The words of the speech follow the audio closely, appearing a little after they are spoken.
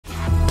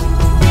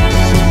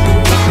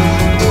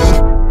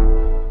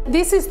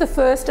This is the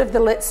first of the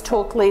Let's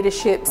Talk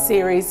Leadership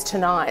series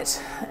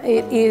tonight.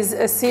 It is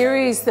a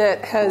series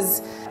that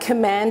has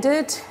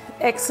commanded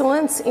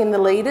excellence in the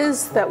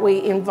leaders that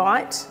we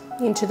invite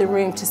into the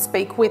room to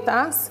speak with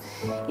us.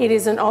 It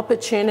is an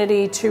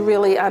opportunity to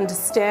really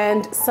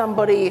understand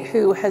somebody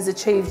who has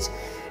achieved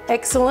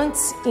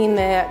excellence in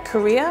their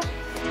career.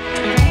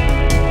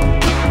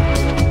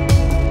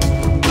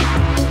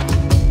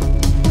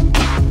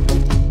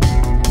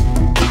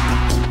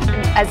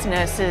 As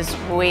nurses,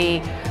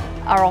 we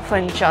are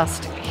often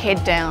just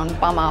head down,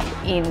 bum up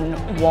in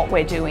what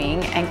we're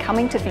doing, and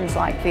coming to things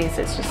like this,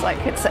 it's just like,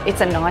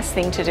 it's a nice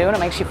thing to do and it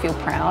makes you feel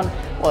proud.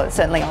 Well,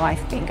 certainly I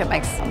think it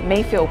makes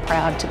me feel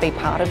proud to be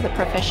part of the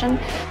profession.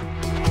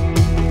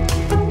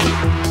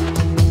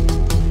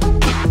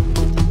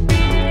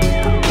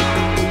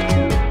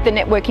 The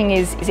networking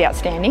is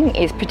outstanding,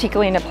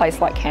 particularly in a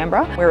place like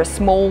Canberra. We're a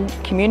small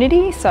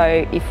community,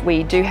 so if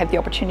we do have the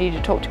opportunity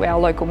to talk to our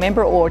local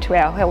member or to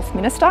our health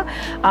minister,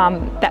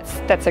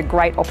 that's a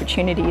great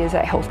opportunity as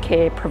a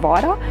healthcare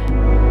provider.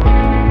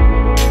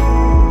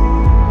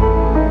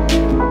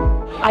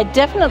 I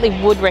definitely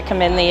would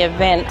recommend the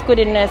event. It's good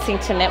in nursing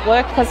to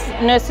network because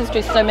nurses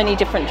do so many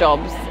different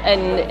jobs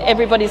and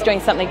everybody's doing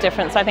something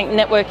different, so I think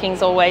networking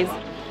is always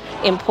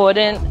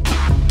important.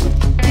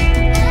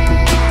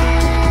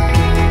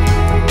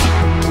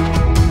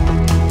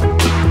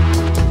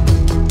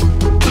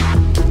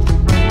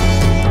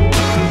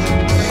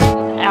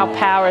 Our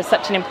power is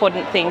such an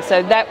important thing,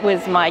 so that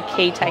was my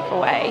key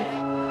takeaway.